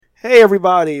Hey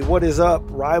everybody, what is up?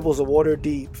 Rivals of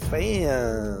Waterdeep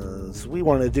fans. We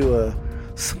want to do a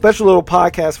special little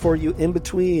podcast for you in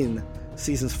between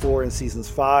seasons 4 and seasons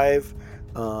 5,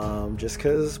 just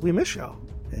because we miss y'all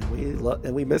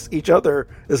and we miss each other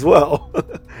as well.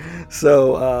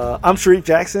 So I'm Shareef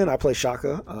Jackson. I play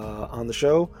Shaka on the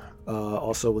show.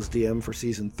 Also was DM for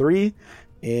season 3.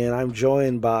 And I'm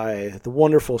joined by the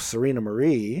wonderful Surena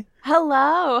Marie.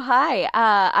 Hello, hi.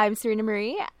 I'm Surena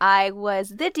Marie. I was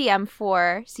the DM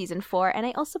for season 4, and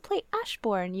I also play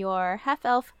Ashbourne, your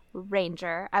half-elf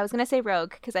ranger. I was going to say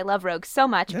rogue, because I love rogues so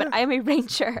much, but I am a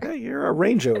ranger. Yeah, you're a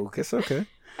range-ogue. It's okay.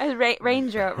 A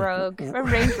ranger rogue. A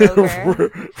range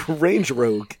roguer. Range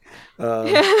rogue.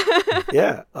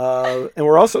 Yeah. And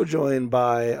we're also joined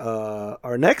by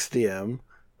our next DM,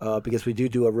 because we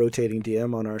do a rotating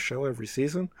DM on our show every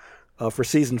season. For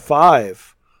season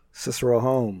 5, Cicero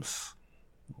Holmes.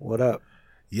 What up?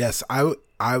 Yes,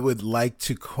 I would like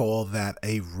to call that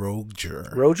a roger.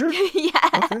 Roger? Yeah.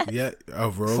 Okay. Yeah, a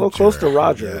roger. So close to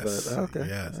Roger, yes. but okay.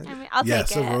 Yes, I mean, I'll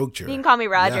take it. a roger. You can call me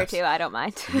Roger, too. I don't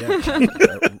mind.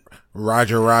 Yeah.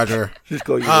 Roger. Just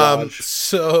call you Raj.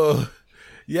 So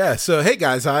hey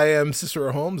guys, I am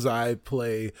Cicero Holmes. I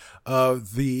play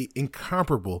the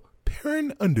incomparable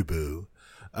Perrin Underbow,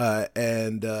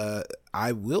 and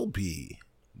I will be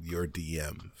your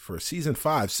DM for season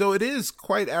 5. So it is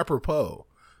quite apropos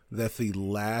that the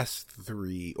last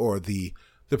 3, or the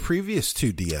previous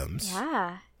 2 DMs,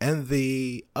 and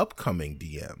the upcoming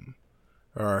DM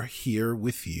are here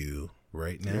with you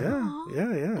right now.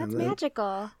 Yeah. That's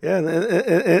magical. Yeah, and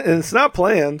it's not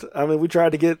planned. I mean, we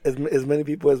tried to get as many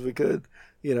people as we could,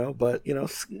 but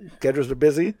schedules are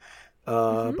busy.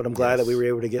 But I'm glad that we were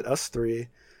able to get us 3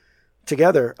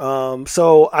 together.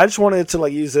 So I just wanted to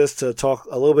use this to talk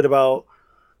a little bit about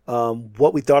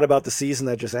what we thought about the season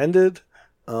that just ended,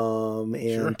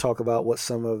 and talk about what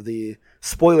some of the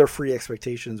spoiler-free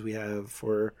expectations we have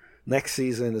for next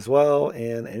season as well,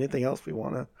 and anything else we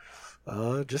want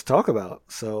to just talk about.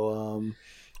 So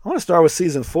I want to start with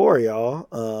season 4,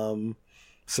 y'all.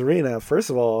 Surena, first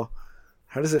of all,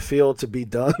 how does it feel to be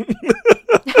done?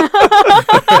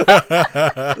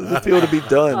 How does it feel to be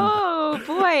done? Oh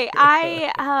boy,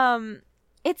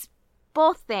 it's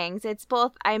both things. It's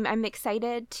both. I'm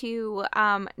excited to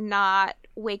not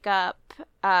wake up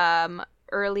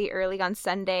early on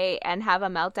Sunday and have a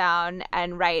meltdown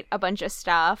and write a bunch of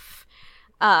stuff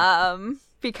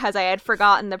because I had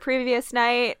forgotten the previous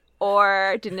night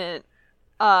or didn't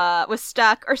was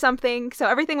stuck or something. So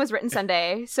everything was written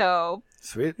Sunday. So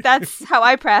sweet. That's how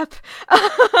I prep.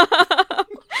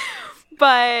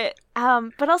 But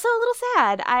also a little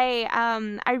sad.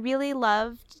 I really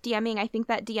loved DMing. I think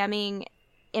that DMing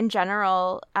in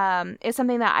general is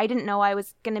something that I didn't know I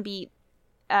was going to be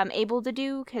able to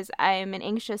do, because I'm an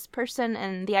anxious person,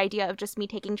 and the idea of just me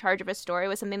taking charge of a story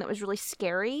was something that was really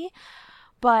scary.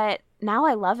 But now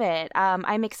I love it.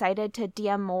 I'm excited to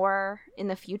DM more in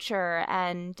the future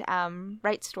and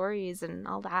write stories and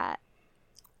all that.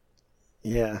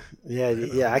 Yeah.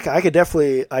 I could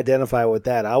definitely identify with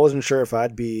that. I wasn't sure if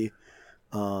I'd be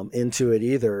into it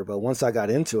either, but once I got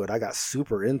into it, I got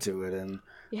super into it, and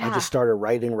I just started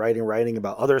writing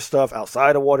about other stuff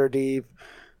outside of Waterdeep,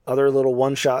 other little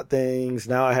one-shot things.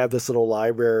 Now I have this little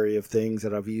library of things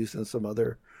that I've used in some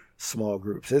other small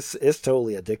groups. It's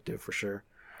totally addictive for sure.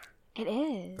 It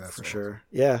is. That's for awesome. Sure.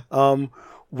 Yeah.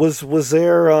 Was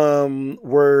there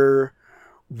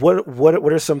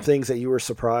What are some things that you were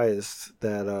surprised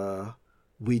that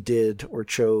we did or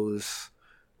chose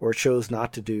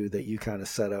not to do that you kind of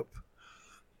set up?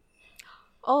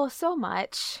 Oh, so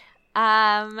much.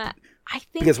 I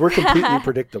think because we're completely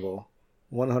predictable,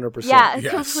 100%. Yeah,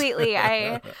 yes. Completely.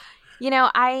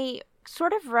 I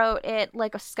sort of wrote it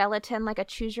like a skeleton, like a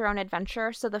choose your own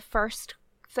adventure. So the first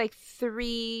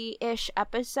 3-ish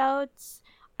episodes,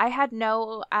 I had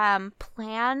no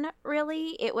plan,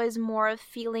 really. It was more of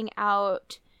feeling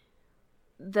out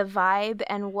the vibe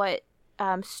and what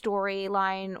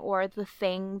storyline or the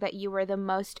thing that you were the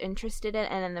most interested in,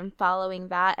 and then following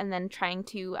that, and then trying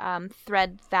to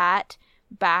thread that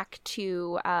back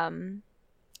to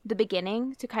the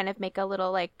beginning to kind of make a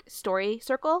little story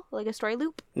circle, like a story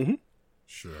loop. Mm-hmm.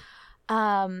 Sure.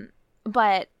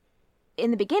 But in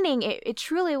the beginning, it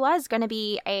truly was going to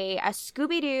be a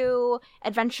Scooby-Doo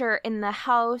adventure in the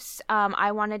house.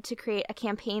 I wanted to create a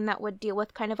campaign that would deal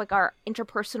with kind of our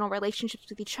interpersonal relationships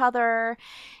with each other,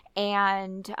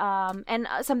 and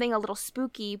something a little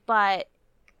spooky, but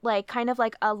kind of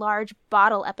like a large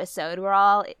bottle episode. We're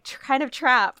all kind of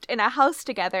trapped in a house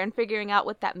together and figuring out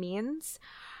what that means.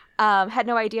 Had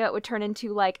no idea it would turn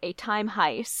into like a time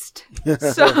heist.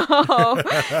 So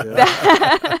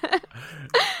that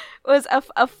was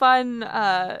a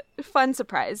fun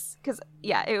surprise, because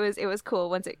it was cool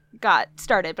once it got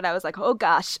started, but I was like, oh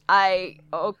gosh,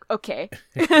 okay.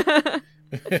 It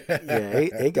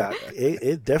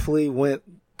definitely went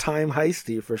time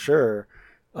heisty for sure.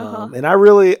 And I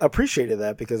really appreciated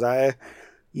that, because I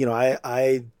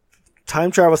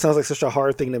time travel sounds like such a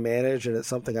hard thing to manage, and it's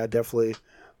something I definitely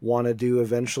want to do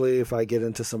eventually if I get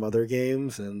into some other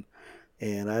games, and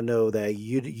I know that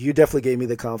you definitely gave me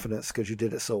the confidence because you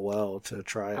did it so well to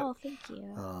try it. Oh, thank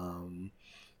you.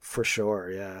 For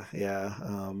sure, yeah.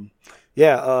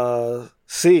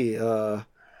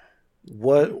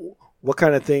 What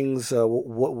kind of things?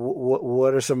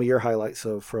 What are some of your highlights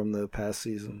from the past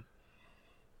season?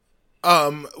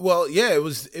 Well, yeah, it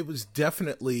was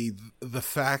definitely the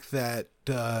fact that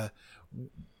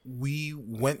we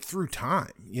went through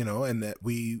time, and that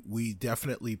we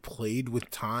definitely played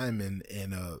with time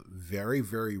in a very,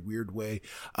 very weird way.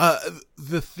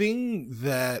 The thing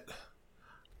that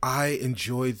I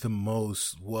enjoyed the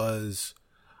most was,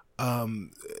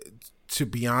 to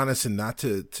be honest, and not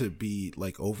to be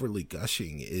like overly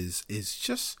gushing, is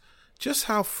just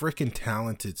how freaking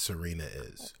talented Surena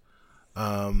is.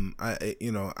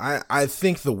 I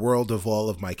think the world of all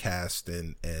of my cast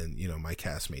and my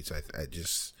castmates.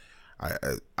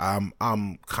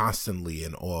 I'm constantly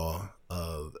in awe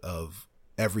of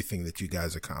everything that you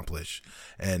guys accomplish,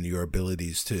 and your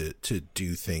abilities to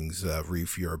do things.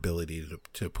 Reef, your ability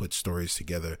to put stories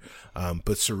together.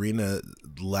 But Surena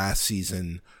last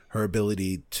season, her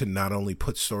ability to not only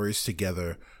put stories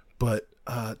together, but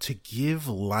to give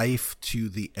life to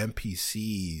the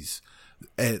NPCs.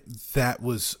 And that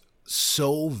was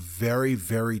so very,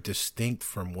 very distinct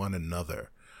from one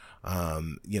another,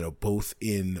 both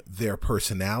in their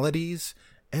personalities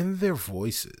and their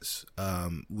voices.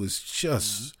 Was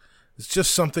just it's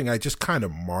just something I just kind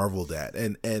of marveled at,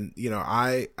 and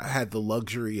I had the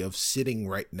luxury of sitting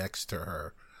right next to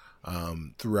her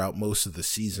throughout most of the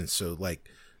season, so like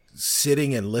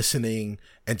sitting and listening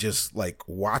and just like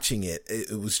watching it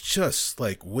was just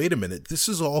like, wait a minute, this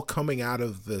is all coming out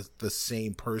of the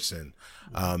same person.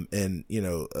 And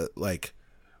like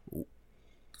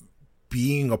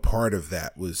being a part of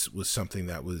that was something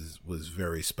that was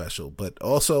very special, but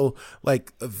also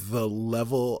like the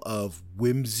level of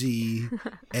whimsy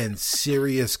and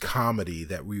serious comedy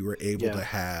that we were able to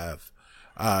have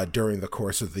during the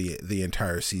course of the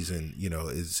entire season,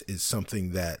 is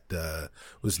something that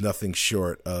was nothing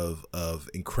short of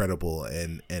incredible,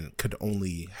 and could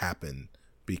only happen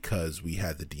because we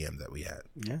had the DM that we had.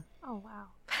 Yeah. Oh wow.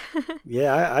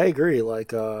 Yeah, I agree.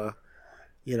 Like, I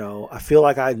feel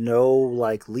like I know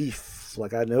like Leaf,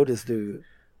 like I know this dude.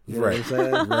 You know what I'm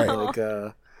saying? Right. Like,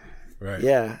 right.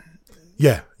 Yeah.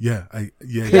 Yeah.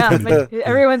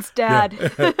 Everyone's dad.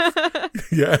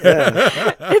 Yeah.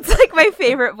 It's like my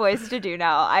favorite voice to do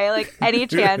now. I like any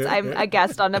chance I'm a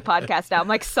guest on the podcast now. I'm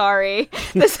like, sorry,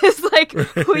 this is like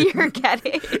who you're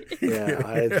getting. Yeah,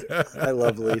 I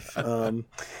love Leaf. I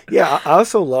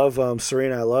also love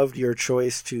Surena. I loved your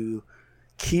choice to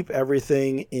keep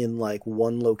everything in like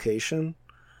one location.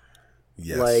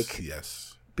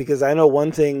 Yes. Because I know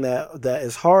one thing that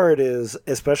is hard is,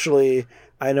 especially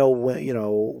I know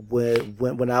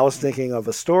when I was thinking of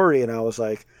a story and I was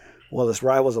like, well, this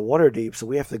rivals a Waterdeep, so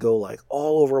we have to go like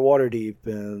all over Waterdeep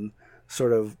and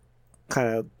sort of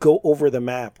kind of go over the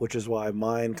map, which is why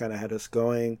mine kind of had us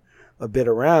going a bit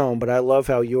around. But I love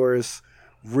how yours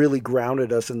really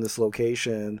grounded us in this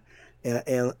location.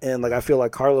 And like I feel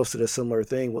like Carlos did a similar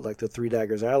thing with like the Three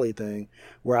Daggers Alley thing,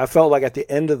 where I felt like at the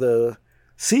end of the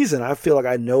season, I feel like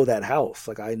I know that house.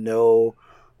 Like I know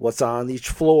what's on each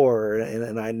floor,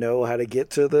 and I know how to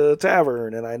get to the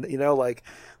tavern, and I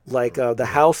the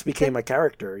house became a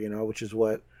character, which is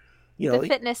what the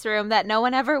fitness room that no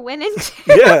one ever went into.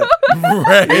 Yeah,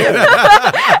 right.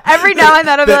 Every now and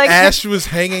then I'll be like, Ash was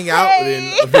hanging out in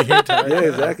the entire yeah,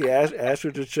 exactly. Ash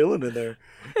was just chilling in there.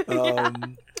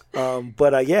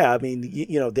 But I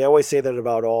mean, they always say that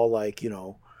about all like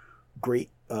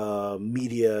great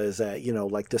media, is that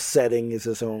like the setting is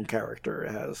its own character.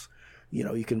 It has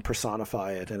you can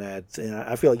personify it and add, and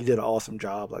I feel like you did an awesome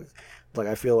job. Like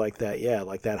I feel like that,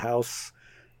 like that house,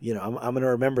 I'm gonna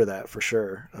remember that for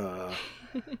sure.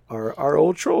 Our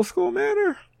old Troll School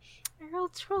Manor. Our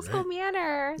old Troll School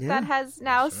Manor that has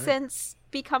now since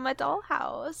become a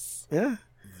dollhouse. Yeah.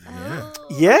 Oh.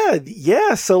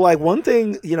 Yeah. So like one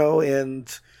thing,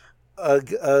 and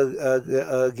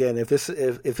again, if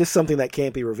it's something that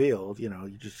can't be revealed,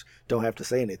 you just don't have to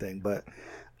say anything. But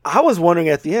I was wondering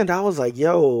at the end, I was like,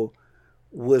 yo,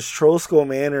 was Trollskull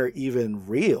Manor even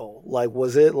real? Like,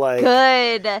 was it like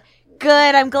good?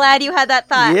 I'm glad you had that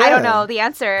thought. Yeah. I don't know the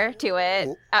answer to it,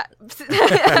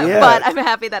 Yeah. but I'm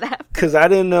happy that happened. Because I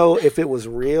didn't know if it was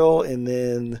real, and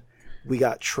then we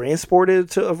got transported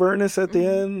to Avernus at the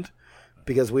end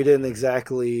because we didn't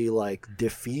exactly like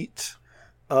defeat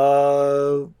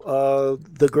the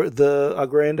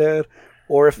granddad,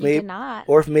 or if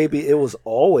maybe it was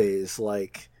always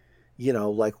like, you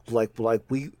know, like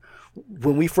we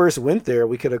when we first went there,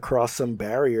 we could have crossed some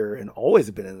barrier and always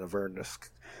been in Avernus.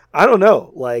 I don't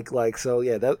know, like so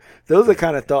yeah. Those are the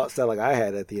kind of thoughts that like I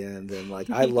had at the end, and like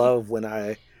I love when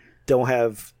I don't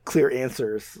have clear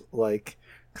answers, like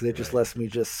because it just lets me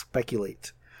just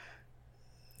speculate.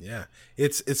 Yeah,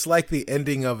 it's like the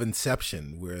ending of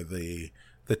Inception, where the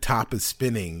top is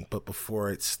spinning, but before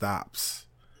it stops,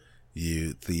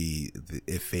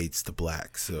 it fades to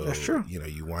black. So that's true. You know,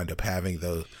 you wind up having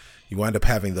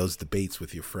those debates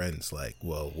with your friends, like,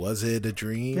 well, was it a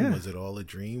dream? Yeah. Was it all a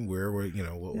dream? Where were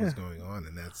what was going on?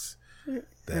 And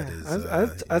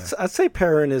I'd say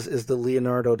Perrin is the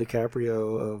Leonardo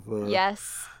DiCaprio of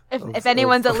yes. If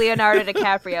anyone's a Leonardo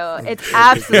DiCaprio, it's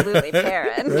absolutely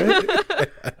Perrin. Right?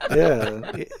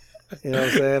 Yeah, you know what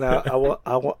I'm saying.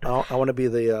 I want to be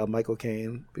the Michael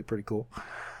Caine. Be pretty cool.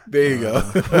 There you go.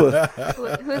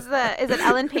 Is it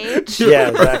Ellen Page? Yeah,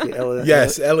 exactly. Ellen.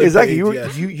 Yes, Ellen. Exactly.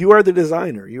 Page, you are the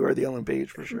designer. You are the Ellen Page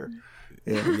for sure.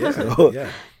 Yeah.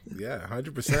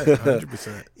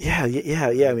 100%.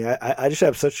 Yeah. I mean, I just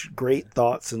have such great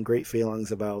thoughts and great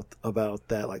feelings about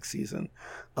that like season.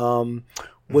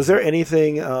 Was there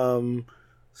anything,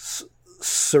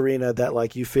 Surena, that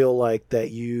like you feel like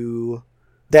that you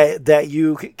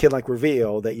can like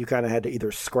reveal that you kind of had to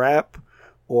either scrap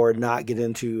or not get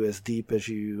into as deep as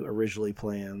you originally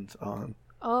planned on?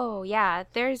 Oh yeah,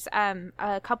 there's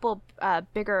a couple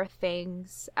bigger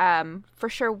things. For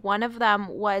sure, one of them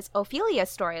was Ophelia's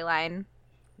storyline.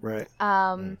 Right.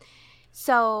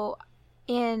 So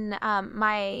in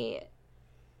my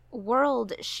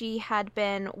world, she had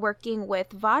been working with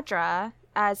Vadra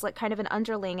as like kind of an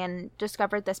underling and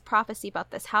discovered this prophecy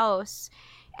about this house,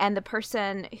 and the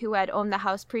person who had owned the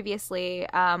house previously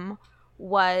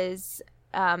was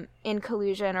in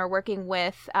collusion or working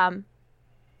with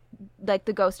like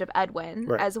the ghost of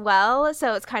Edwin as well.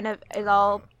 So it's kind of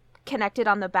all connected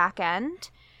on the back end.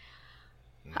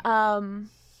 And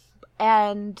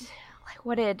like,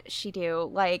 what did she do?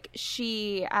 Like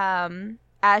she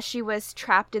as she was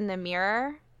trapped in the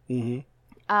mirror,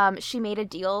 she made a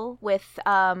deal with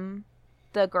the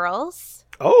girls.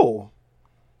 Oh.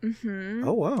 Mm-hmm.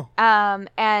 Oh wow.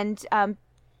 And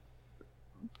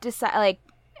decide like,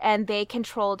 and they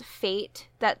controlled fate,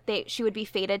 that she would be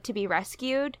fated to be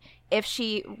rescued if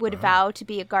she would vow to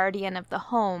be a guardian of the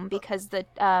home, because the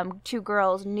two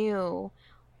girls knew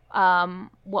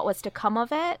what was to come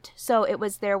of it. So it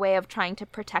was their way of trying to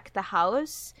protect the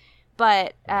house,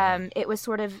 but it was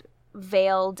sort of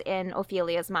veiled in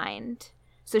Ophelia's mind.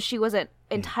 So she wasn't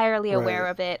entirely aware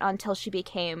of it until she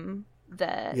became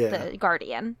the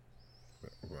guardian.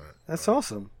 That's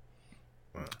awesome.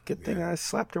 Good thing I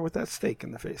slapped her with that steak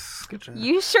in the face. Good job.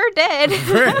 You sure did.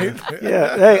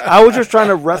 Yeah. Hey, I was just trying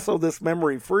to wrestle this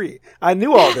memory free. I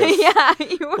knew all this. Yeah,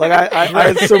 you were. Like I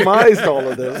had surmised all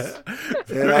of this,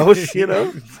 and I was, you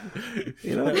know.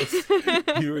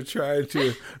 You were trying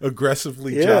to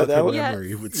aggressively jog her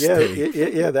memory with steak.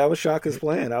 Yeah, that was Shaka's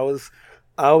plan. I was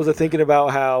thinking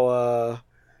about how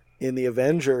in the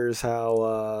Avengers,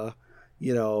 how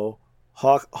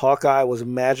Hawkeye was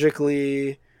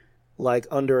magically like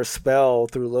under a spell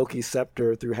through Loki's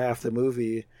scepter through half the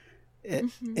movie,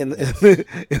 and then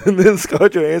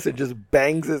Scarlett Johansson just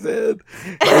bangs his head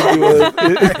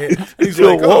into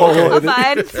a wall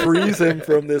and it frees him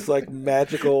from this like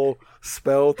magical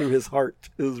spell through his heart.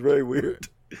 It was very weird,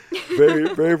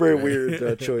 very very very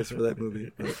weird choice for that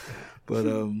movie. But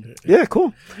yeah,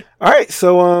 cool. All right,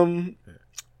 so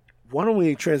why don't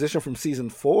we transition from season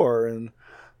 4 and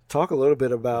talk a little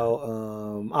bit about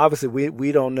obviously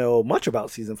we don't know much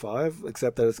about season 5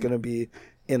 except that it's going to be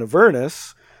in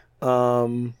Avernus. I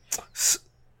mean,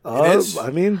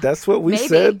 that's what we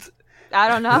said. I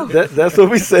don't know. That's what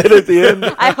we said at the end.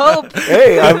 I hope.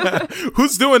 Hey,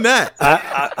 who's doing that?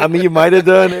 I mean, you might have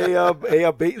done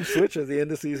a bait and switch at the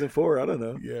end of season 4. I don't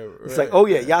know. Yeah, right. It's like, oh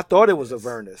yeah, y'all thought it was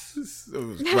Avernus.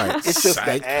 Right. It's just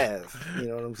the Ave. You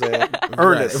know what I'm saying?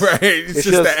 Ernest. Right. It's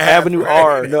just the Avenue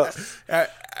R. No.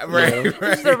 Right.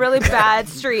 This is a really bad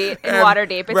street in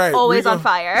Waterdeep. It's always on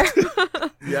fire.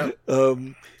 Yep.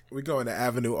 We're going to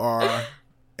Avenue R.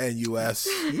 and US.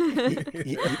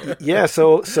 Yeah.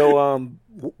 So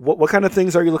what kind of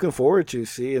things are you looking forward to?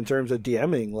 See, in terms of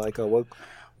DMing, like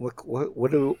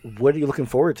what are you looking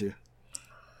forward to?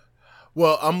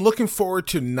 Well, I'm looking forward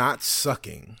to not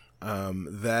sucking.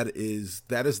 That is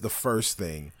the first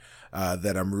thing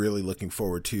that I'm really looking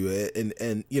forward to.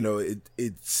 And you know,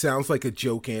 it sounds like a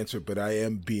joke answer, but I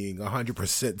am being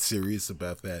 100% serious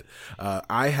about that.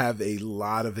 I have a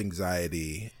lot of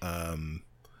anxiety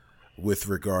with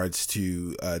regards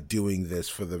to doing this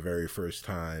for the very first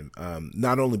time.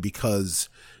 Not only because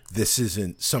this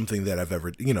isn't something that I've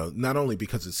ever, not only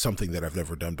because it's something that I've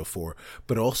never done before,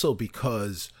 but also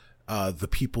because the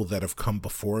people that have come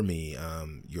before me,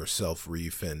 yourself,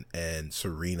 Reef, and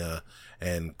Surena,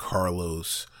 and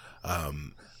Carlos,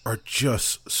 are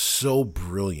just so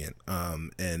brilliant.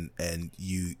 And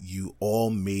you all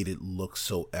made it look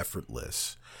so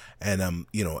effortless. And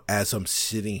as I'm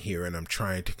sitting here and I'm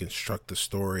trying to construct the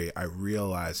story, I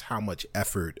realize how much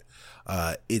effort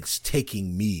it's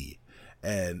taking me.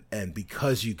 And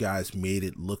because you guys made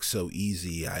it look so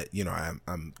easy,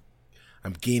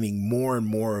 I'm gaining more and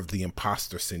more of the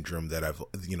imposter syndrome that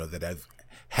I've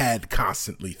had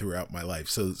constantly throughout my life.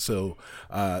 So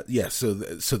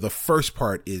the first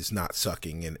part is not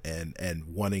sucking and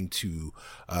wanting to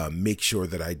make sure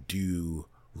that I do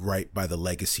right by the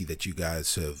legacy that you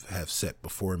guys have set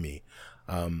before me.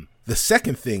 The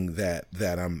second thing that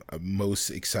I'm most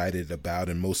excited about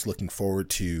and most looking forward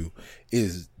to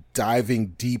is diving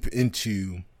deep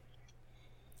into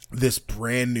this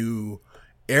brand new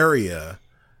area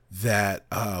that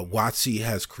WotC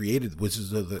has created.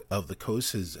 Wizards of the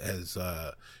Coast has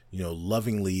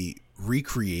lovingly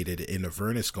recreated in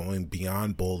Avernus, going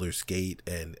beyond Baldur's Gate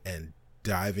and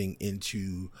diving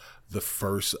into the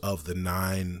first of the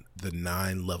nine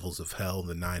levels of hell,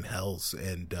 the 9 hells,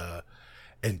 and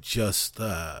just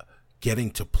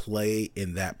getting to play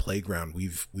in that playground.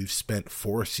 We've spent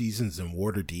 4 seasons in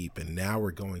Waterdeep, and now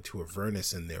we're going to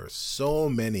Avernus, and there are so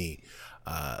many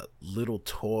little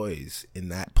toys in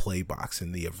that play box,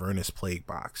 in the Avernus play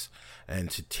box. And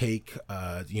to take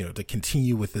to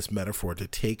continue with this metaphor, to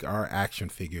take our action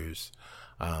figures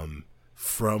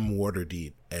from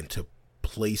Waterdeep and to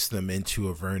place them into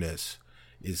Avernus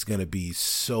is going to be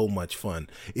so much fun.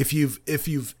 If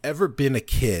you've ever been a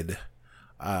kid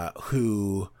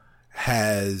who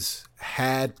has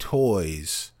had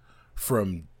toys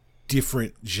from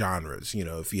different genres,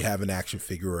 if you have an action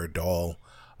figure or a doll,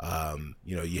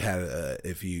 you had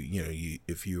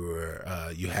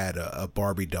you had a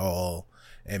Barbie doll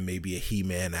and maybe a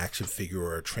He-Man action figure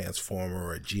or a Transformer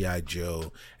or a G.I.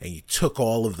 Joe, and you took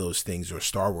all of those things, or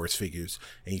Star Wars figures,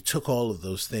 and you took all of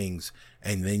those things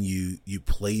and then you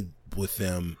played with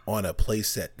them on a play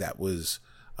set that was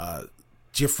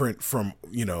different from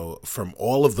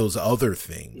all of those other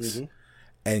things. Mm-hmm.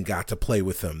 And got to play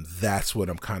with them. That's what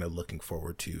I'm kind of looking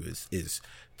forward to, is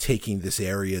taking this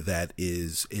area that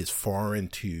is foreign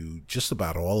to just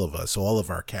about all of us, all of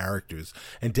our characters,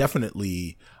 and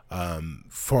definitely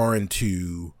foreign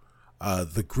to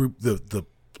the group, the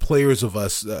players of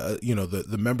us,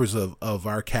 the members of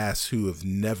our cast who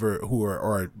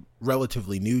are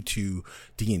relatively new to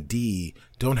D&D,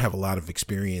 don't have a lot of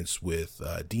experience with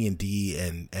D&D,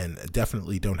 and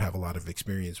definitely don't have a lot of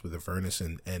experience with Avernus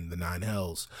and the 9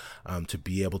 hells, to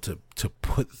be able to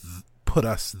put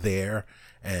us there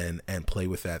and play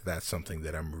with that. That's something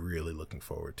that I'm really looking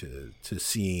forward to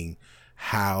seeing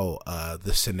how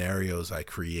the scenarios I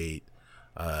create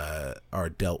are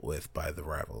dealt with by the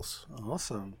rivals.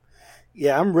 Awesome.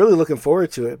 Yeah, I'm really looking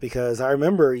forward to it, because I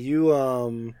remember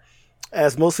you,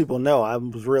 as most people know, I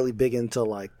was really big into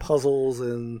like puzzles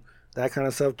and that kind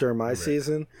of stuff during my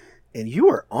season, and you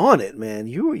were on it, man.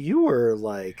 You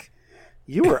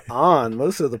were on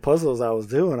most of the puzzles I was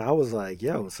doing. I was like,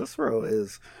 yo, Cicero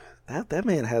is that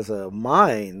man has a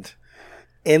mind.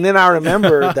 And then I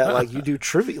remember that like you do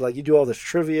trivia, like you do all this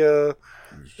trivia,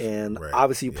 and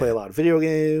obviously you play a lot of video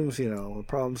games,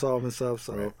 problem solving stuff.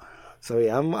 So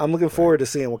yeah, I'm looking forward to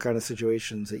seeing what kind of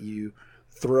situations that you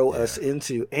throw us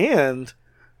into, and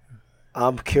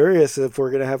I'm curious if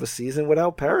we're gonna have a season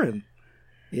without Perrin.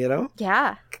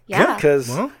 Yeah. Because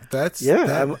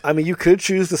I mean, you could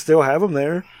choose to still have him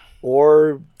there,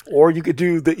 or you could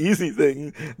do the easy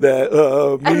thing that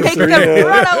me and Surena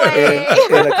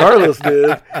and Carlos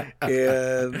did,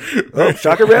 and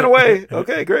Shaka ran away.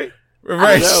 Okay, great.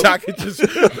 Right, Shaka just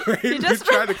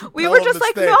we were just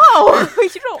like, no, you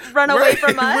don't run away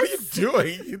from us. What are you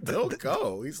doing? You don't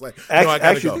go. He's like, no, I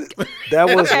gotta go.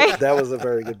 That was a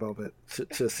very good moment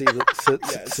to see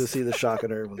the shock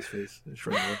on everyone's face.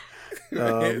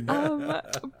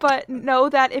 But know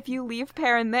that if you leave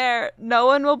Perrin there, no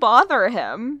one will bother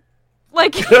him.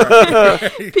 Like,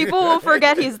 people will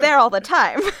forget he's there all the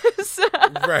time. So,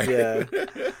 right.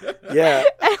 Yeah.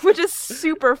 Which is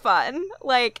super fun.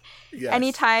 Like,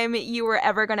 anytime you were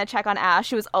ever going to check on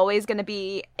Ash, it was always going to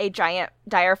be a giant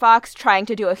dire fox trying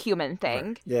to do a human thing.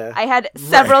 Right. Yeah. I had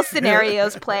several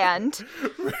scenarios planned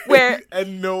where...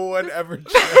 And no one ever and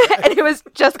it was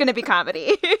just going to be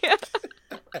comedy.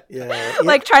 Yeah.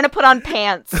 Like, trying to put on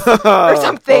pants or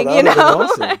something, you know?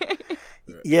 Awesome.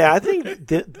 Yeah, I think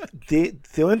the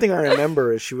only thing I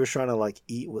remember is she was trying to like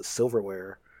eat with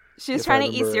silverware. She was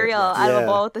trying to eat cereal out of a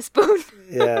bowl with a spoon.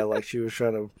 Yeah, like she was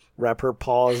trying to wrap her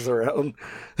paws around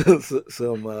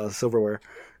some silverware.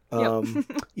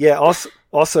 Yeah.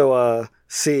 Also,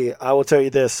 see, I will tell you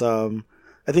this. I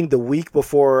think the week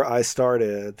before I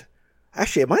started,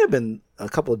 actually, it might have been a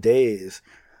couple of days.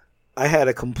 I had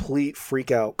a complete freak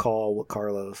out call with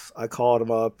Carlos. I called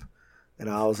him up, and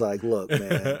I was like, "Look,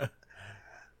 man."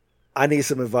 I need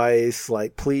some advice.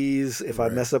 Like, please, if I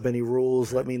mess up any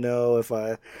rules, let me know.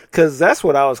 Because that's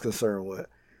what I was concerned with.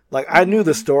 Like, I knew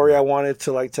the story I wanted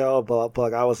to like tell, but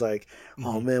like I was like,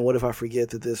 oh man, what if I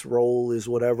forget that this role is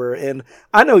whatever? And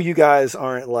I know you guys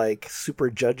aren't like super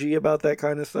judgy about that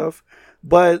kind of stuff,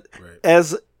 but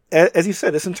as you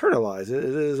said, it's internalized. It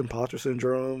is imposter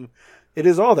syndrome. It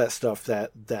is all that stuff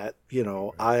that you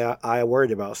know I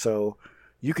worried about. So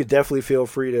you could definitely feel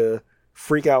free to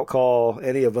freak out call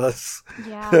any of us.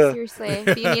 Yeah, seriously.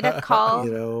 If you need a call,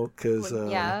 you know, because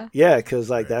because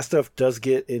like that stuff does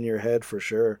get in your head for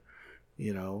sure.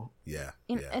 You know,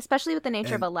 especially with the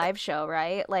nature of a live show,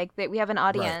 right? Like we have an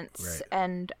audience,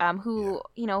 and who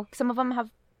you know, some of them have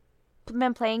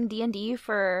been playing D&D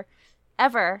for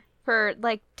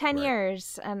like 10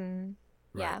 years, and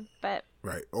but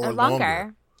or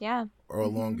longer, or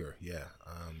longer,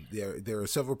 there are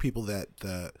several people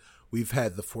that we've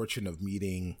had the fortune of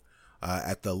meeting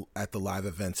at the live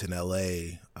events in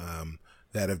LA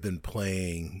that have been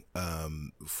playing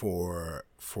for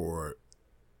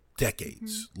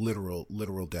decades,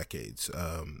 literal decades,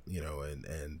 you know,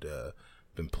 and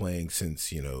been playing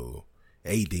since, you know,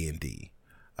 AD&D,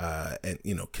 and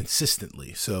you know,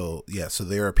 consistently. So so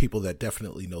there are people that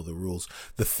definitely know the rules.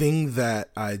 The thing that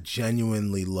I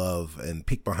genuinely love and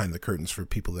peek behind the curtains for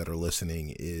people that are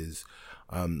listening is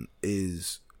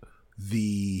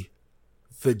the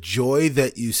joy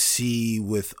that you see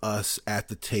with us at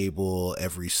the table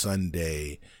every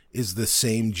Sunday is the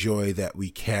same joy that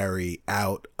we carry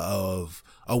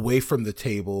away from the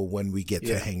table when we get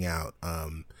to hang out.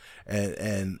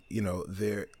 And you know,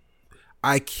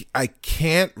 I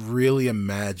can't really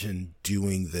imagine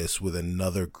doing this with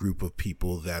another group of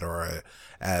people that are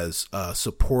as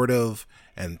supportive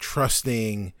and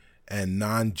trusting and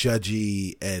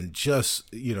non-judgy and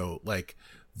just, you know, like,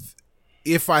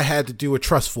 if I had to do a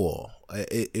trust fall,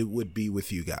 it would be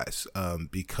with you guys,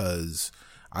 because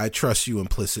I trust you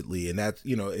implicitly, and that,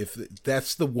 you know, if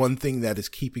that's the one thing that is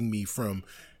keeping me from,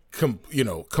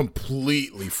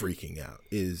 completely freaking out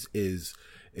is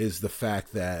the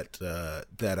fact that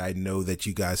I know that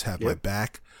you guys have my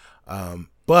back,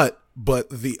 but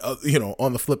the you know,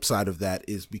 on the flip side of that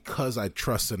is because I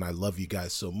trust and I love you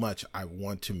guys so much, I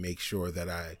want to make sure that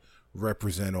I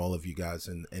represent all of you guys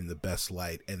in the best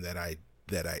light, and that I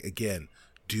again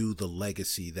do the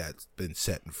legacy that's been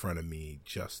set in front of me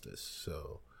justice.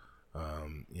 So,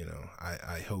 you know,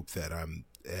 I hope that I'm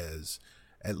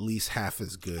at least half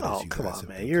as good as you guys. Oh, come on,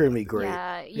 man. You're going to be great.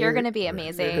 Yeah, you're going to be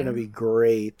amazing. You're going to be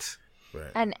great.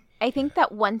 Right. And I think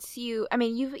that once you've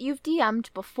DM'd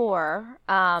before.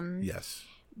 Yes.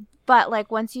 But like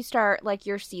once you start like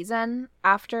your season,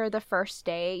 after the first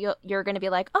day, you're going to be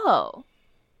like, oh,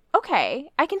 okay,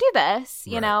 I can do this,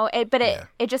 you know, it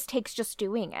just takes just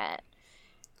doing it.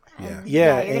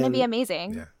 You're going to be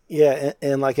amazing.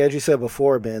 And like, as you said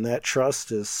before, Ben, that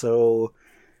trust is so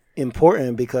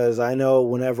important, because I know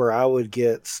whenever I would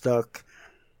get stuck,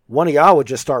 one of y'all would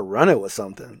just start running with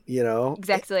something, you know?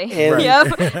 Exactly. And,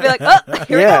 yep. Be like, oh,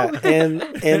 here we go.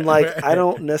 and like,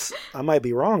 I might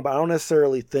be wrong, but I don't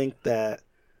necessarily think that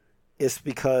it's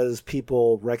because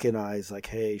people recognize like,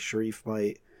 hey, Shareef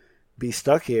might be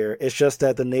stuck here. It's just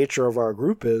that the nature of our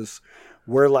group is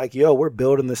we're like, we're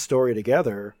building this story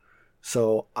together,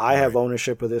 so I have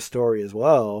ownership of this story as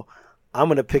well. I'm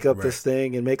going to pick up this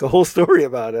thing and make a whole story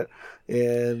about it.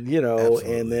 And,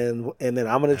 Absolutely. and then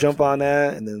I'm going to jump on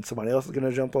that, and then somebody else is going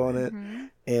to jump on it.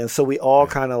 And so we all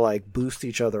kind of like boost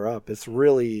each other up. It's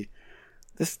really,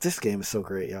 this game is so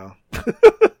great, y'all.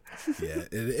 Yeah,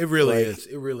 it really is.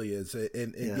 It really is.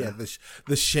 And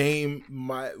the shame,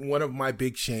 one of my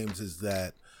big shames is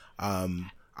that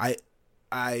I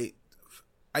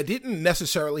didn't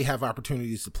necessarily have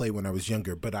opportunities to play when I was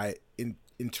younger, but I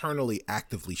internally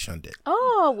actively shunned it.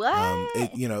 Oh, what?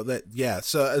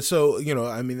 So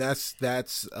I mean,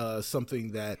 that's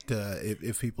something that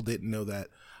if people didn't know that,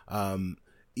 I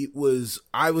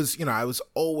was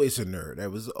always a nerd. I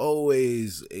was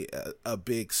always a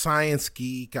big science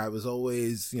geek. I was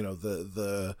always,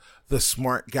 the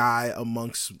smart guy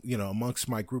amongst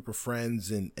my group of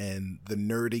friends, and the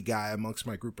nerdy guy amongst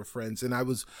my group of friends. And I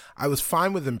was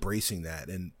fine with embracing that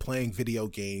and playing video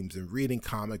games and reading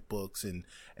comic books and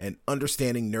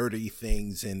understanding nerdy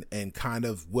things and kind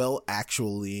of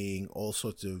actuallying all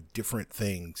sorts of different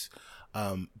things.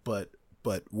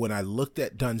 But when I looked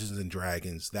at Dungeons and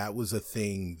Dragons, that was a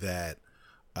thing that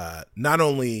not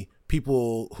only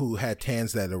people who had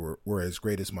tans that were as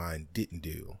great as mine didn't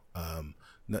do.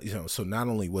 So not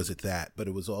only was it that, but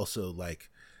it was also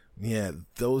like, yeah,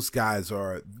 those guys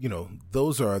are,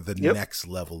 those are the next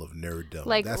level of nerddom.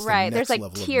 Like, that's there's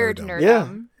like tiered nerddom. Yeah,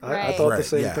 I thought the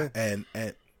same thing.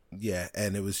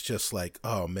 And it was just like,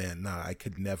 oh man, nah, I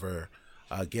could never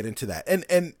get into that.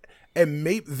 And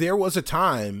maybe there was a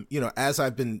time, as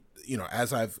I've been,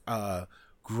 as I've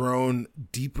grown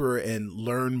deeper and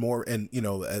learned more and,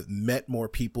 met more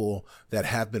people that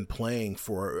have been playing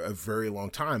for a very long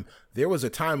time, there was a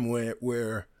time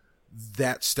where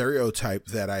that stereotype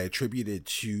that I attributed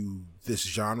to this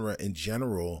genre in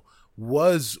general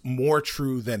was more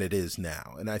true than it is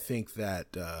now. And I think that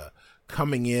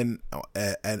coming in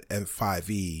at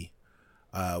 5e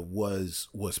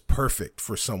was perfect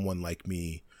for someone like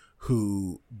me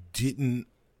who didn't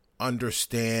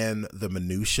understand the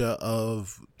minutia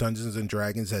of Dungeons and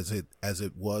Dragons as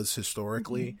it was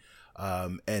historically,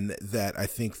 and that I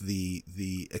think the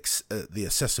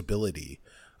accessibility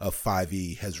of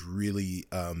 5e has really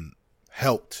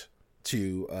helped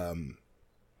to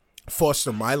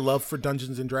foster my love for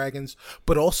Dungeons and Dragons.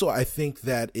 But also, I think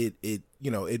that it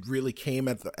really came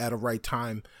at a right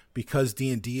time because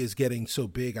D&D is getting so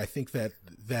big. I think that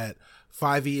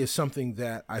 5e is something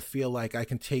that I feel like I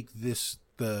can take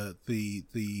the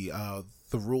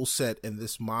rule set and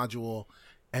this module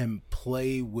and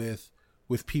play with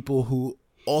people who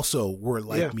also were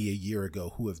like me a year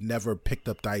ago, who have never picked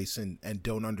up dice and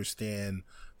don't understand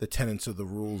the tenets of the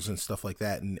rules and stuff like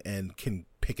that, and can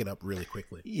pick it up really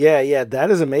quickly. Yeah, that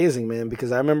is amazing, man,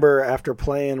 because I remember after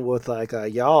playing with like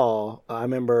y'all, I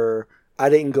remember I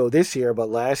didn't go this year, but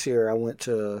last year I went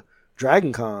to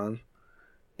Dragon Con.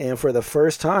 And for the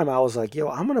first time, I was like, yo,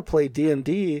 I'm going to play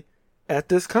D&D at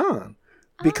this con.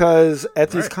 Because at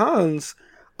these cons,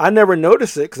 I never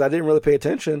noticed it because I didn't really pay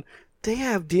attention. They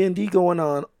have D&D going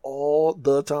on all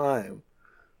the time.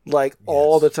 Like,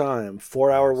 all the time.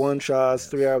 4-hour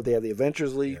one-shots, 3-hour. They have the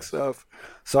Adventures League stuff.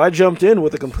 So I jumped in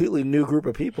with a completely new group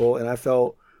of people, and I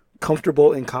felt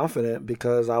comfortable and confident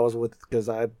because I was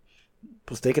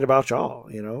thinking about y'all,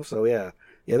 So, yeah,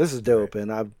 this is dope.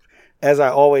 And as I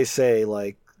always say,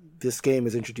 like, this game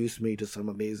has introduced me to some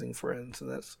amazing friends, and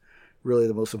that's really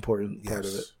the most important part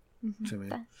of it to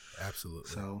me. Absolutely.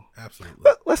 So,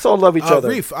 absolutely. Let's all love each other.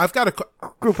 Reef, I've got a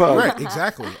group hug. Right,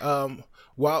 exactly.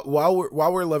 While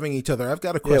we're loving each other, I've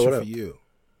got a question for you,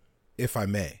 if I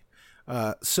may.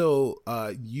 So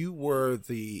you were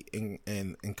the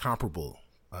incomparable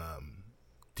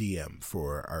DM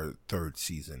for our third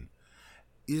season.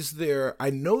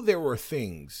 I know there were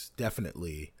things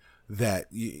definitely that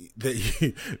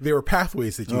there were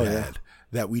pathways that you had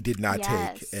that we did not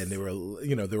take, and there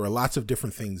were lots of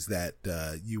different things that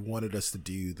you wanted us to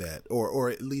do that, or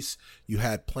at least you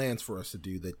had plans for us to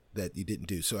do that you didn't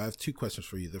do. So I have two questions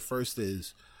for you. The first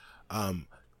is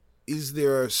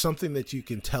there something that you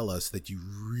can tell us that you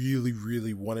really,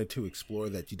 really wanted to explore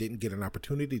that you didn't get an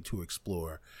opportunity to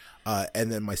explore? And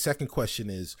then my second question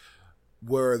is,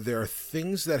 were there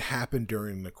things that happened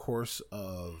during the course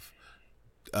of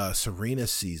Surena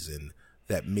season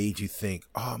that made you think,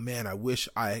 oh man, I wish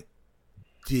I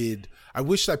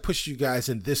pushed you guys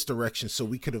in this direction so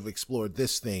we could have explored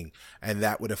this thing and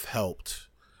that would have helped,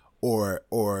 or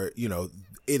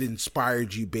it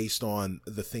inspired you based on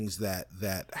the things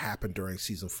that happened during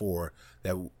season 4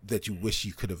 that you wish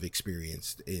you could have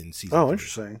experienced in season 3?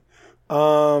 Interesting.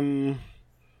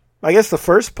 I guess the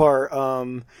first part, I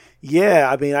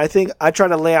mean, I think I try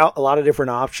to lay out a lot of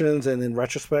different options, and in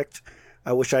retrospect,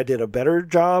 I wish I did a better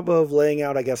job of laying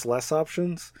out, I guess, less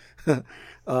options. But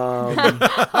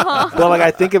like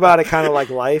I think about it kind of like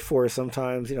life, where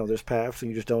sometimes, you know, there's paths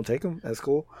and you just don't take them. That's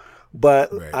cool.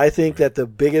 But I think that the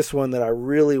biggest one that I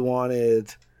really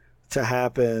wanted to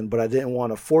happen, but I didn't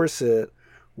want to force it,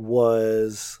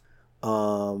 was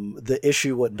the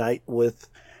issue with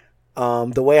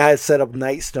the way I had set up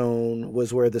Nightstone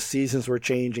was where the seasons were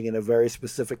changing in a very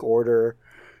specific order.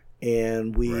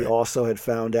 And we also had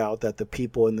found out that the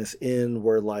people in this inn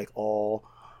were like all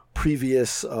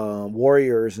previous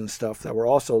warriors and stuff that were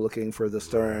also looking for the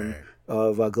stone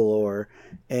of Galore.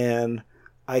 And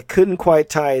I couldn't quite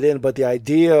tie it in, but the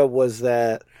idea was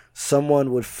that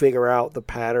someone would figure out the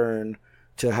pattern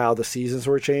to how the seasons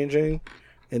were changing,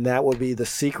 and that would be the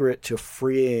secret to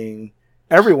freeing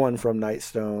everyone from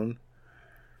Nightstone.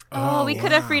 Oh, we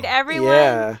could have freed everyone.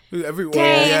 Yeah, everyone.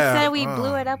 Dang, instead we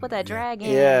blew it up with a dragon.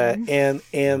 Yeah, and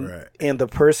the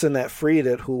person that freed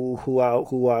it, who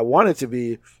I wanted to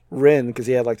be Rin, because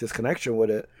he had like this connection with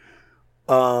it.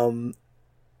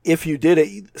 If you did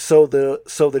it, so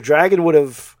the dragon would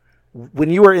have, when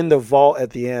you were in the vault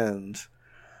at the end,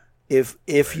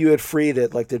 if you had freed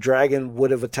it, like the dragon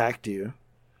would have attacked you,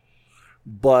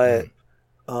 but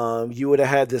you would have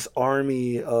had this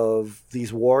army of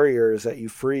these warriors that you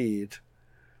freed.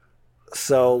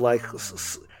 So like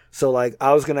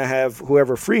I was gonna have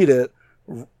whoever freed it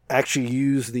actually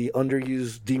use the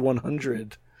underused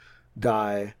D100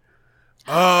 die.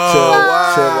 To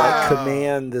like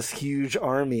command this huge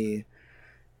army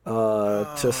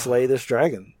to slay this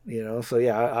dragon, you know. So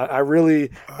yeah, I really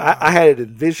I had it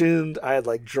envisioned. I had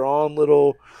like drawn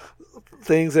little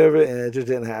things of it, and it just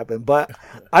didn't happen. But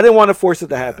I didn't want to force it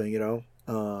to happen, you know.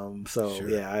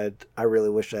 Yeah, I really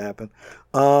wish it happened.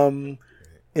 In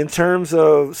terms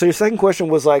of, so your second question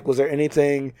was like, was there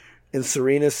anything in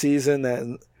Surena's season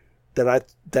that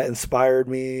inspired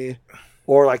me,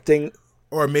 or like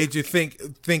or made you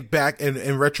think back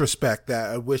in retrospect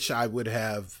that I wish I would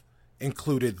have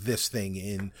included this thing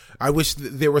in? I wish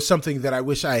there was something that I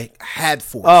wish I had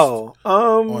forced. I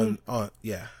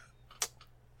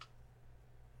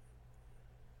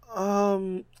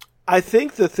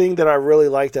think the thing that I really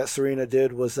liked that Surena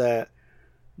did was that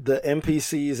the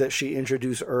NPCs that she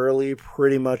introduced early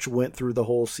pretty much went through the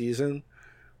whole season,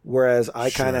 whereas I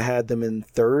kind of had them in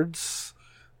thirds.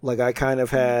 Like I kind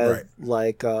of had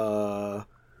like I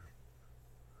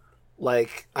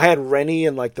had Rennie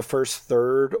in like the first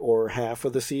third or half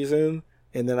of the season,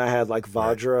 and then I had like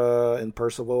Vajra and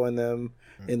Percival in them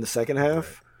in the second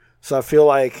half. So I feel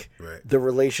like the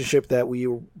relationship that we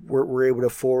were able to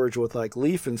forge with like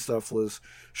Leaf and stuff was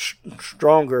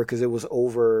stronger because it was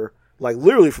over like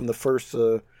literally from the first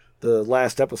to the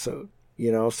last episode,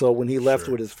 you know. So when he left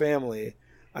with his family,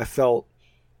 I felt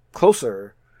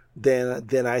closer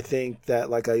than I think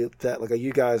that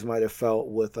you guys might have felt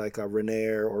with like a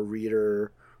Renair or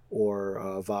Reader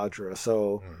or Vajra.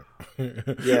 So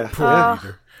yeah,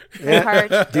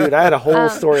 dude, I had a whole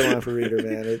storyline for Reader,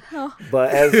 man.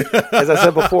 But as I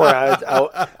said before,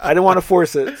 I didn't want to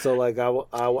force it, so like I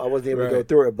wasn't able to go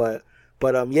through it. But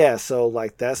yeah, so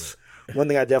like that's one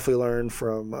thing I definitely learned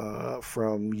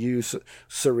from you,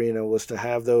 Surena, was to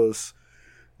have those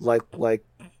like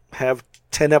have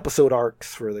 10 episode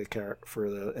arcs for the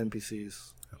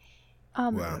NPCs.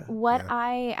 What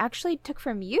I actually took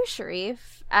from you, Shareef,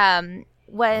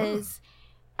 was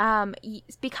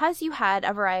because you had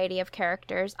a variety of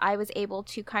characters, I was able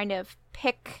to kind of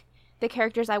pick the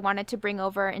characters I wanted to bring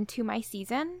over into my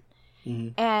season.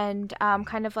 And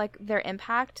kind of like their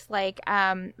impact. Like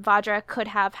Vajra could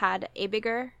have had a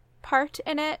bigger part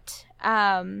in it,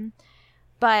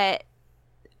 but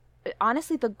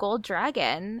honestly, the gold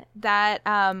dragon, that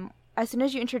as soon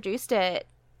as you introduced it,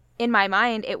 in my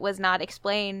mind it was not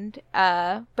explained,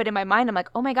 but in my mind I'm like,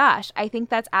 oh my gosh, I think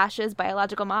that's Ash's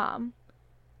biological mom.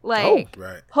 Like,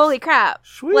 holy crap.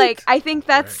 Sweet. Like, I think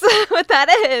that's what that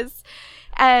is.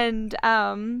 And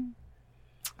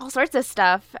all sorts of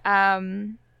stuff.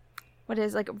 What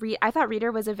is like I thought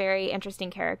Reader was a very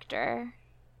interesting character.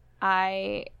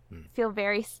 I feel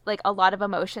very like a lot of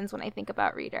emotions when I think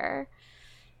about Reader.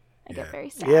 I get very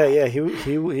sad. Yeah. He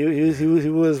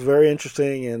was very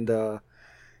interesting, and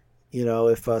you know,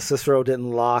 if Cicero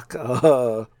didn't lock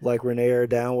like Renair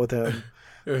down with him.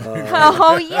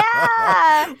 Oh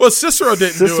yeah. Well, Cicero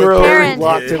didn't do it.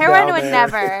 Perrin would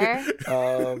never.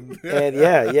 And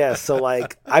yeah. So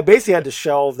like, I basically had to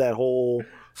shelve that whole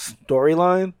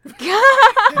storyline,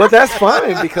 but that's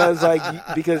fine because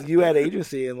you had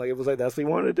agency, and like it was like that's what you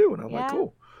wanted to do, and I'm like,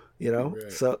 cool. you know.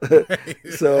 Right. So Right.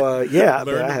 yeah,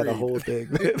 Learn I to had a read. whole thing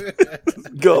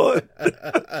going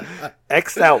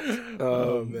X'd out.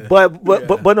 Man.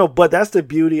 But that's the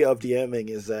beauty of DMing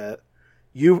is that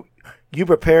you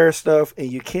prepare stuff and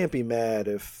you can't be mad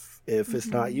if it's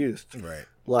not used. Right.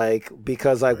 Like,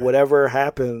 because like whatever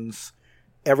happens,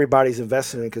 everybody's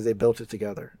invested in it because they built it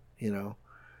together, you know.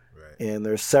 Right. And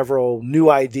there's several new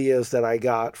ideas that I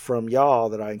got from y'all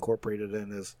that I incorporated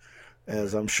in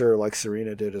as I'm sure like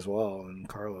Surena did as well and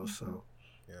Carlos. So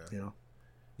you know.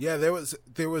 Yeah, there was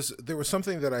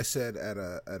something that I said at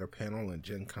a panel in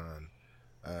Gen Con,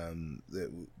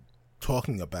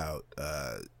 talking about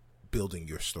building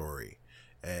your story,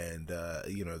 and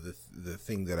the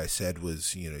thing that I said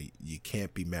was, you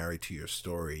can't be married to your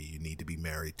story, you need to be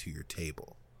married to your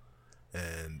table,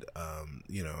 and and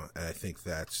I think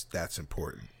that's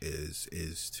important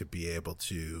is to be able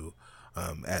to.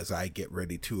 As I get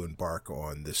ready to embark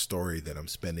on this story that I'm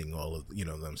spending all of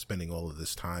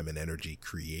this time and energy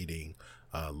creating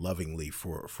lovingly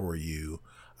for you,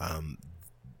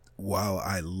 while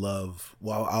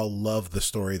I'll love the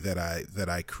story that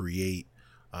I create,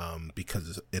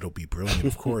 because it'll be brilliant,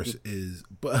 of course,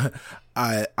 but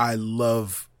I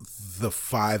love the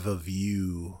five of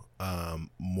you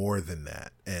more than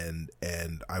that, and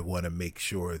I want to make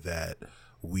sure that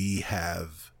we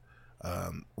have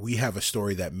a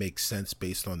story that makes sense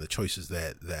based on the choices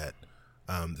that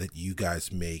you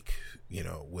guys make,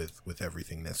 with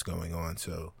everything that's going on.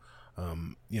 So,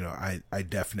 I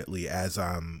definitely, as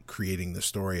I'm creating the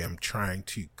story, I'm trying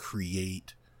to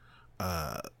create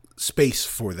space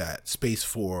for that, space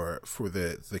for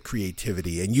the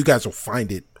creativity, and you guys will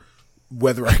find it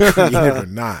whether I create it or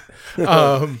not.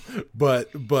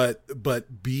 But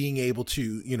being able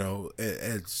to,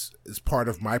 as part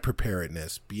of my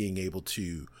preparedness, being able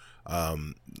to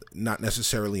not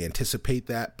necessarily anticipate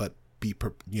that, but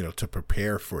to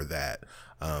prepare for that,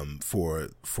 for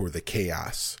the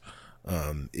chaos,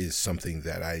 is something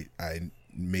that I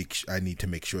need to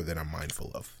make sure that I'm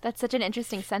mindful of. That's such an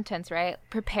interesting sentence, right?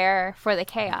 Prepare for the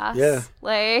chaos. Yeah.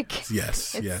 Like,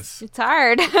 yes. It's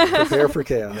hard. Prepare for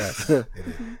chaos. Yes. It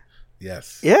is.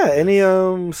 Yes. Yeah. Any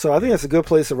so I think that's a good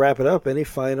place to wrap it up. Any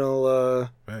final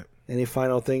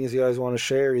things you guys want to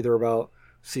share, either about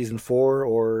season 4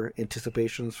 or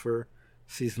anticipations for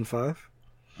season 5?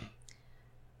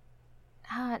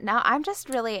 Now I'm just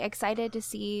really excited to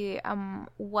see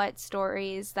what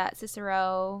stories that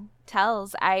Cicero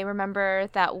tells. I remember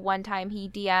that one time he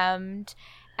DM'd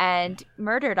and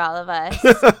murdered all of us,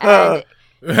 and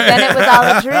then it was all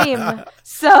a dream.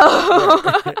 So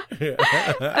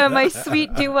my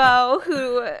sweet duo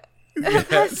who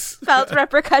has felt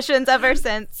repercussions ever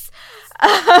since.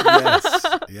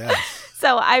 Yes.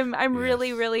 So I'm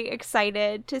really, really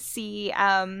excited to see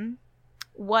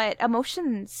what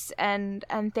emotions and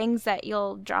things that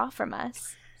you'll draw from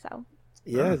us. So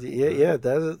yeah. That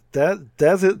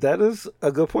is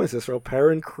a good point, Cicero.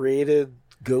 Perrin created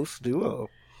Ghost Duo.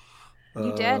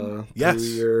 You did. Yes.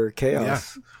 Through your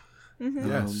chaos. Yeah. Mm-hmm.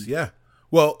 Yes. Yeah.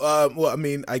 Well, I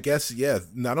mean, I guess,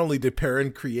 not only did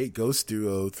Perrin create Ghost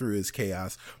Duo through his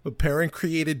chaos, but Perrin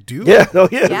created Duo. Yeah. Oh,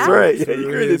 yeah. That's right. Yeah, he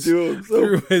created Duo himself.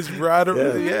 Through his rod of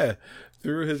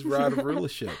through his rod of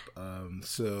rulership.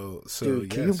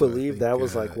 Dude, can you believe that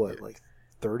was like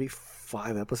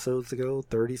 35 episodes ago,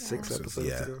 36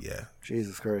 episodes ago? Yeah.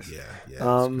 Jesus Christ. Yeah. It's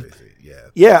crazy. Yeah.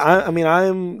 Yeah. I mean,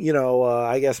 I'm,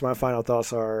 I guess my final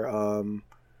thoughts are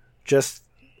just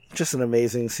an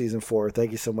amazing season 4.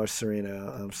 Thank you so much,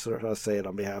 Surena. I'll say it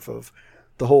on behalf of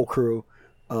the whole crew.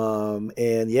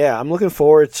 And yeah, I'm looking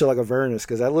forward to like Avernus,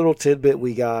 because that little tidbit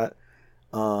we got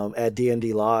at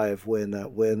D&D Live when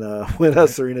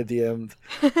Surena DM'd,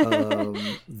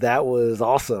 that was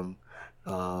awesome.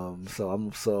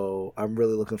 So I'm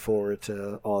really looking forward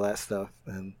to all that stuff,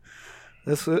 and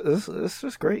this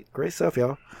just great stuff,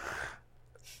 y'all.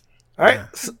 All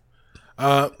right.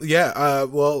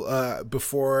 Well,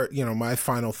 before, my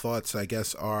final thoughts, I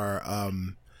guess, are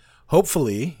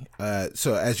hopefully,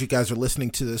 so as you guys are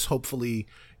listening to this, hopefully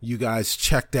you guys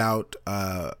checked out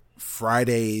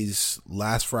Friday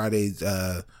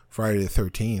the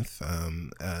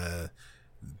 13th,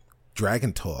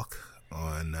 Dragon Talk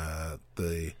on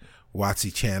the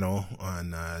WotC channel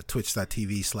on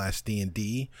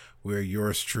twitch.tv/D&D, where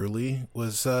yours truly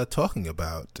was talking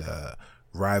about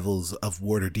Rivals of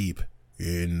Waterdeep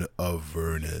in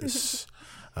Avernus.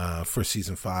 for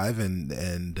season 5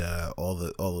 and all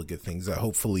the good things.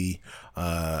 Hopefully,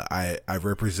 I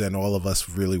represent all of us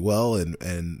really well,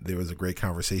 and there was a great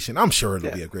conversation. I'm sure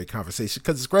it'll be a great conversation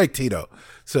because it's Greg Tito.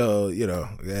 So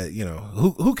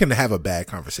who can have a bad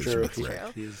conversation with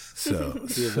Greg? He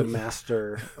is a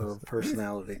master of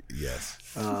personality. Yes.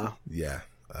 Yeah.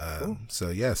 Cool.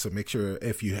 So make sure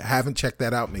if you haven't checked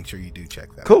that out, make sure you do check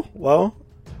that out. Cool. Well,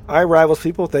 all right, Rivals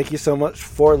people, thank you so much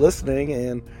for listening,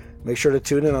 and make sure to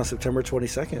tune in on September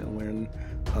 22nd when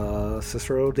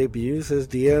Cicero debuts his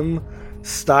DM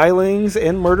stylings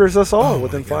and murders us all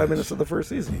within 5 minutes of the first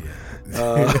season.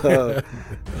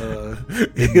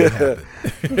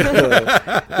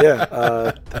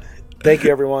 Thank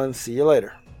you, everyone. See you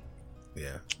later.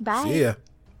 Yeah. Bye. See ya.